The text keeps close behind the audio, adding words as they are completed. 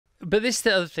but this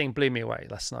the other thing blew me away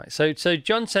last night. So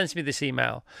John sends me this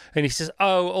email and he says,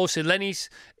 oh, also Lenny's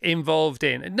involved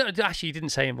in, no, actually he didn't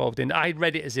say involved in, I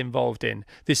read it as involved in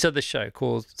this other show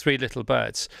called Three Little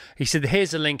Birds. He said,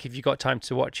 here's a link if you've got time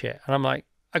to watch it. And I'm like,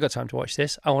 I got time to watch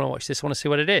this. I want to watch this. I want to see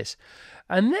what it is.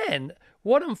 And then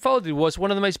what unfolded was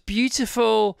one of the most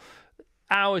beautiful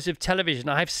hours of television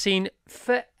I've seen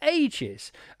for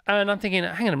ages. And I'm thinking,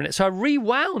 hang on a minute. So I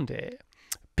rewound it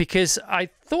because I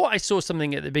thought I saw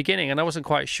something at the beginning and I wasn't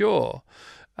quite sure.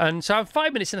 And so I'm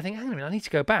 5 minutes and I think, hang on a minute, I need to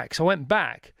go back. So I went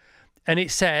back and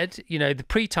it said, you know, the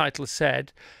pre-title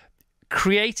said,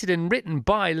 created and written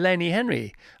by Lenny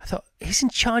Henry. I thought, he's in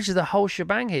charge of the whole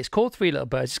shebang here. It's called Three Little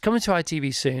Birds. It's coming to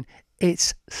ITV soon.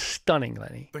 It's stunning,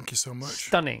 Lenny. Thank you so much.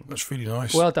 Stunning. That's really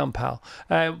nice. Well done, pal.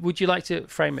 Would you like to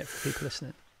frame it for people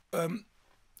listening?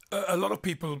 A lot of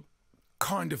people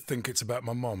kind of think it's about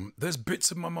my mum. There's bits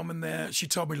of my mum in there. She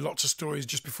told me lots of stories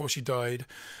just before she died.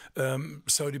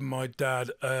 So did my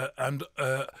dad. And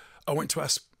I went to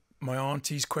ask my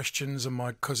aunties questions and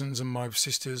my cousins and my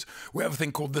sisters. We have a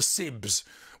thing called the Sibs,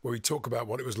 where we talk about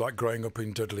what it was like growing up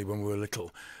in Dudley when we were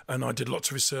little. And I did lots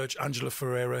of research. Angela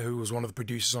Ferreira, who was one of the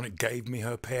producers on it, gave me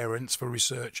her parents for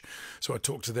research. So I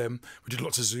talked to them. We did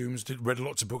lots of Zooms, read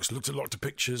lots of books, looked at lots of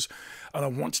pictures. And I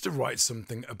wanted to write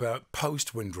something about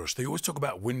post-Windrush. They always talk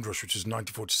about Windrush, which is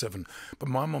 1947, but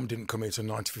my mum didn't come here till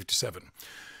 1957.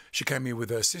 She came here with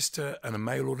her sister and a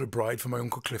mail-order bride for my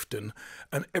Uncle Clifton.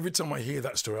 And every time I hear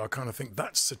that story, I kind of think,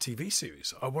 that's a TV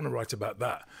series. I want to write about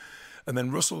that. And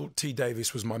then Russell T.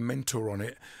 Davies was my mentor on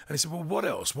it. And he said, well, what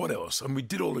else? What else? And we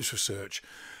did all this research.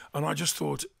 And I just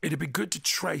thought it'd be good to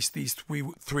trace these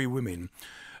three women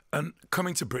and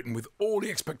coming to Britain with all the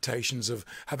expectations of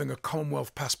having a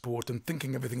Commonwealth passport and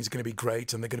thinking everything's going to be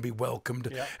great and they're going to be welcomed,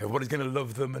 everybody's going to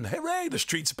love them, and hooray, the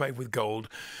streets are paved with gold,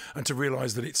 and to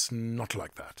realise that it's not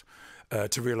like that.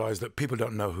 To realise that people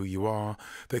don't know who you are.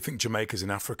 They think Jamaica's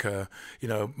in Africa. You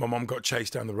know, my mum got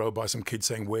chased down the road by some kid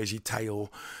saying, where's your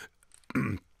tail?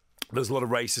 There's a lot of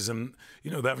racism.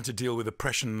 You know, they're having to deal with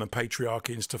oppression and the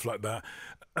patriarchy and stuff like that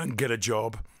and get a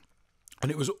job. And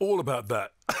it was all about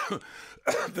that.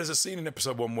 There's a scene in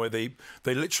episode 1 where they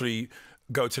literally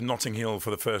go to Notting Hill for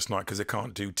the first night because they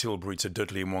can't do Tilbury to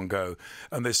Dudley in one go.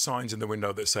 And there's signs in the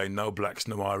window that say, no blacks,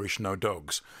 no Irish, no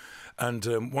dogs. And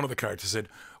one of the characters said,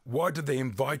 why did they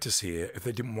invite us here if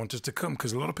they didn't want us to come?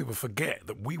 Because a lot of people forget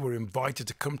that we were invited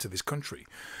to come to this country.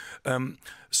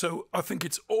 So I think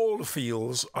it's all the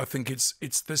feels. I think it's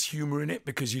there's humour in it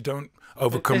because you don't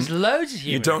overcome. There's loads of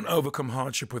humour. You don't overcome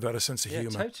hardship without a sense of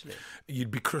humour. Totally. You'd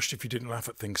be crushed if you didn't laugh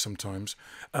at things sometimes.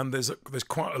 And there's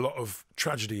quite a lot of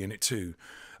tragedy in it too.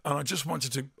 And I just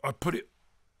wanted to.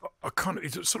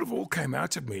 It sort of all came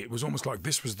out of me. It was almost like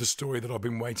this was the story that I've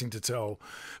been waiting to tell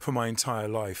for my entire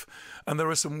life. And there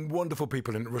are some wonderful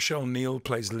people in it. Rochelle Neal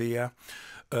plays Leah.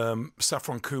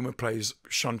 Saffron Kuma plays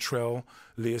Chantrell,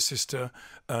 Leah's sister.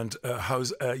 And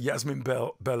Yasmin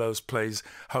Bellows plays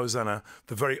Hosanna,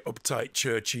 the very uptight,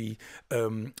 churchy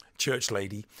church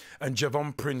lady. And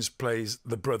Javon Prince plays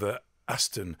the brother,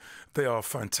 Aston. They are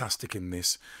fantastic in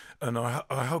this. And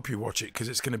I hope you watch it because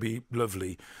it's going to be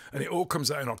lovely. And it all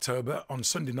comes out in October on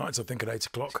Sunday nights, I think, at 8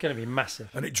 o'clock. It's going to be massive.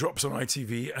 And it drops on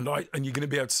ITV, and you're going to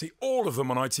be able to see all of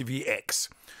them on ITVX.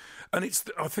 And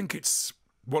I think it's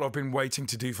what I've been waiting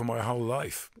to do for my whole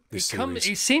life. This series.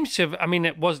 It seems to have. I mean,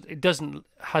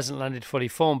 hasn't landed fully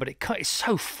formed, but it's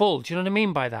so full. Do you know what I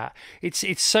mean by that?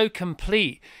 It's so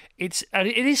complete. It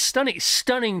is stunning. It's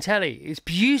stunning telly. It's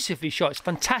beautifully shot. It's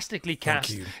fantastically cast.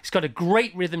 Thank you. It's got a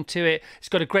great rhythm to it. It's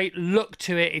got a great look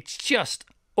to it. It's just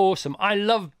awesome. I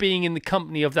love being in the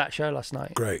company of that show last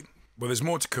night. Great. Well, there's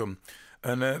more to come,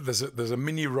 and there's a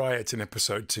mini riot in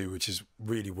episode 2, which is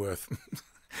really worth.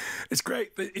 It's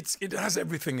great. It has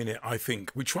everything in it, I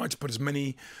think. We tried to put as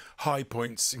many high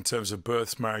points in terms of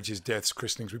births, marriages, deaths,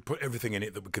 christenings. We put everything in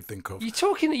it that we could think of. You're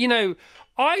talking,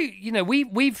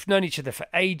 we've known each other for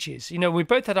ages. We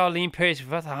both had our lean periods,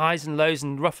 we've had the highs and lows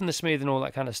and rough and the smooth and all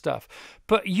that kind of stuff.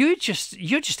 But you're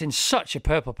just in such a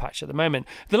purple patch at the moment.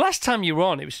 The last time you were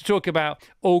on, it was to talk about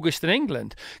August in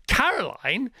England.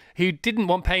 Caroline, who didn't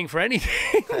want paying for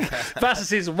anything,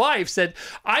 Vass's wife, said,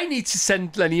 I need to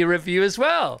send Lenny a review as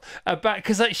well.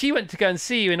 Because she went to go and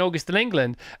see you in August in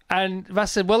England, and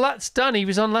Vass said, well, that's done. He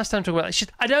was on last time talking about that. She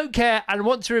said, I don't care. I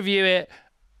want to review it.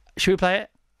 Should we play it?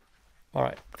 All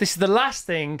right. This is the last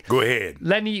thing. Go ahead.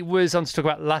 Lenny was on to talk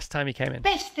about last time he came in.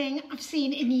 Best thing I've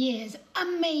seen in years.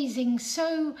 Amazing.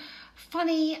 So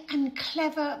funny and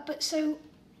clever, but so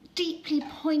deeply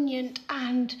poignant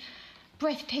and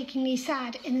breathtakingly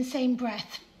sad in the same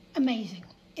breath. Amazing.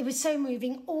 It was so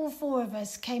moving. All 4 of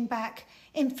us came back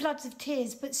in floods of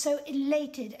tears, but so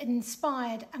elated and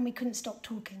inspired, and we couldn't stop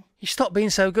talking. You stop being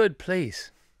so good,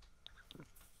 please.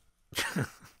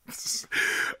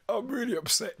 I'm really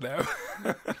upset now.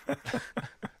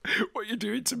 What you're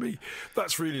doing to me.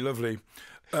 That's really lovely.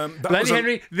 Lenny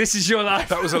Henry, this is your life.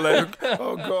 That was a Lenny.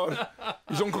 Oh, God.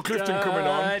 Is Uncle Clifton coming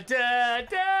on?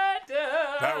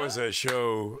 That was a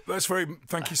show. That's very...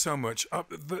 Thank you so much.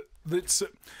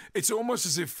 It's almost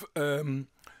as if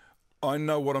I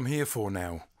know what I'm here for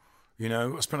now. You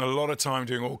know, I spent a lot of time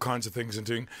doing all kinds of things and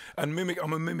mimic.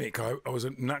 I'm a mimic. I was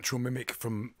a natural mimic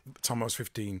from the time I was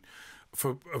 15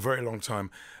 for a very long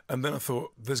time. And then I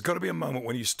thought, there's got to be a moment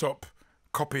when you stop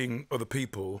copying other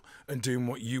people and doing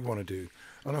what you want to do.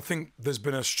 And I think there's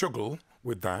been a struggle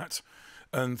with that.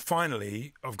 And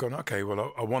finally, I've gone, okay,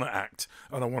 well, I want to act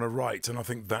and I want to write. And I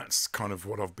think that's kind of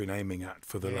what I've been aiming at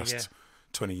for the last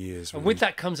 20 years. And with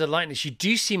that comes a lightness. You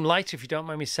do seem lighter, if you don't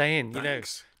mind me saying. You know,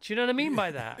 do you know what I mean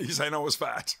by that? You're saying I was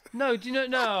fat? No, do you know?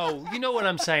 No, you know what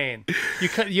I'm saying.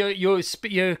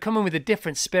 You're coming with a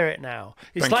different spirit now.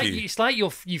 It's like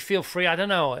you feel free. I don't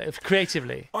know,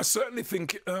 creatively. I certainly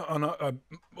think, and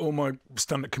all my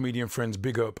stand-up comedian friends,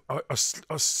 big up. I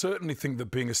certainly think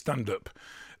that being a stand-up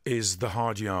is the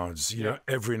hard yards. You know,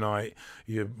 every night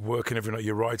you're working, every night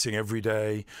you're writing, every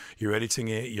day you're editing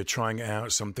it, you're trying it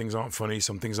out. Some things aren't funny,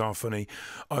 some things are funny.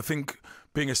 I think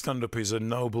being a stand-up is a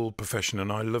noble profession,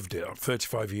 and I loved it. I'm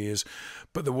 35 years,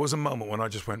 but there was a moment when I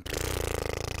just went,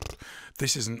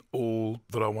 this isn't all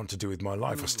that I want to do with my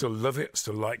life. I still love it,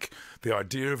 still like the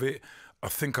idea of it. I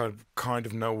think I kind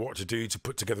of know what to do to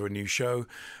put together a new show,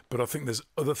 but I think there's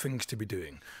other things to be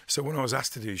doing. So when I was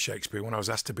asked to do Shakespeare, when I was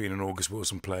asked to be in an August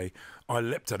Wilson play, I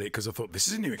leapt at it because I thought, this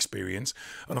is a new experience,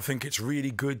 and I think it's really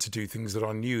good to do things that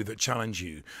are new, that challenge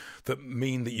you, that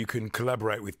mean that you can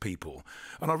collaborate with people.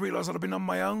 And I realised that I've been on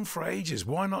my own for ages.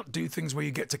 Why not do things where you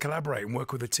get to collaborate and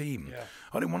work with a team? Yeah.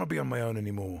 I didn't want to be on my own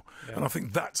anymore, and I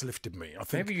think that's lifted me. I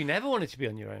think maybe you never wanted to be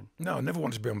on your own. No, I never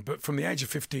wanted to be on, but from the age of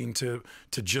 15 to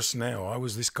just now, I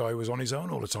was this guy who was on his own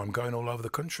all the time, going all over the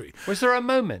country. Was there a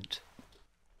moment?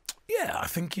 Yeah, I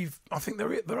think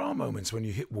there are moments when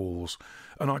you hit walls,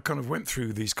 and I kind of went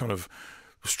through these kind of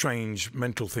strange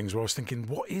mental things where I was thinking,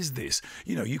 what is this?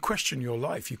 You know, you question your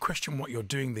life, you question what you're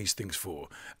doing these things for,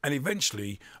 and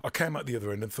eventually I came out the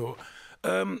other end and thought,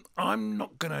 I'm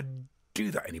not going to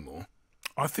do that anymore.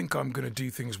 I think I'm going to do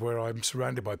things where I'm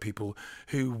surrounded by people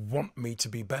who want me to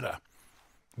be better.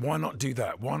 Why not do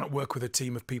that? Why not work with a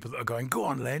team of people that are going, go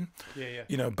on, Len. Yeah.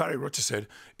 You know, Barry Rutter said,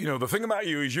 you know, the thing about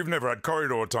you is you've never had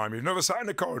corridor time. You've never sat in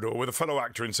a corridor with a fellow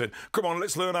actor and said, come on,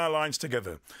 let's learn our lines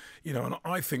together. You know, and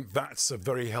I think that's a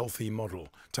very healthy model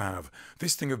to have.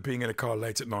 This thing of being in a car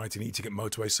late at night and eating at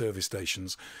motorway service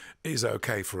stations is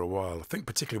okay for a while. I think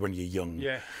particularly when you're young.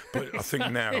 Yeah. But I think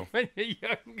now, when you're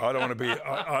young. I don't want to be.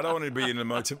 I don't want to be in a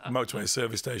motorway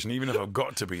service station, even if I've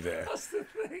got to be there. That's the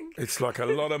thing. It's like a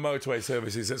lot of motorway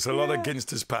services. It's a lot of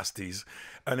Ginsters pasties,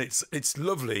 and it's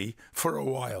lovely for a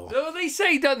while. Well, they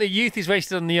say, don't they, youth is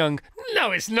wasted on the young.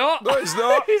 No, it's not. No, it's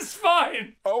not. It's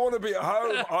fine. I want to be at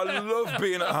home. I love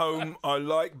being at home. I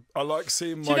like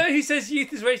seeing my... Do you know who says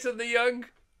youth is wasted on the young?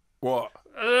 What?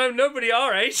 I don't know, nobody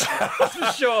our age, that's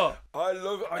for sure.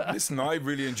 Listen, I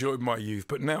really enjoyed my youth,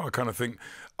 but now I kind of think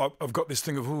I've got this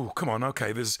thing of, oh, come on,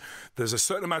 okay, there's a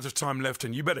certain amount of time left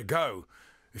and you better go.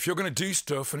 If you're going to do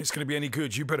stuff and it's going to be any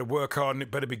good, you better work hard and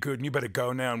it better be good, and you better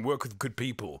go now and work with good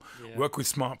people, work with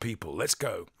smart people. Let's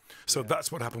go. So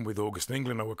that's what happened with August in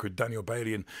England. I worked with Daniel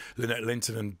Bailey and Lynette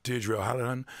Linton and Deirdre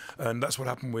O'Halloran, and that's what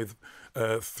happened with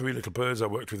Three Little Birds. I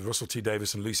worked with Russell T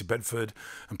Davies and Lucy Bedford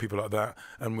and people like that.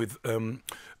 And with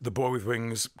The Boy with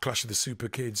Wings, Clash of the Super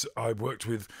Kids, I worked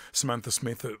with Samantha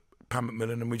Smith at Pam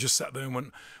Macmillan, and we just sat there and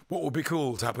went, what would be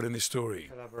cool to happen in this story?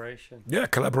 Collaboration. Yeah,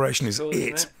 collaboration is cool,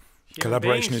 it.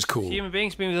 Collaboration is cool. Human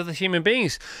beings being with other human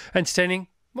beings, entertaining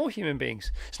more human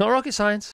beings. It's not rocket science.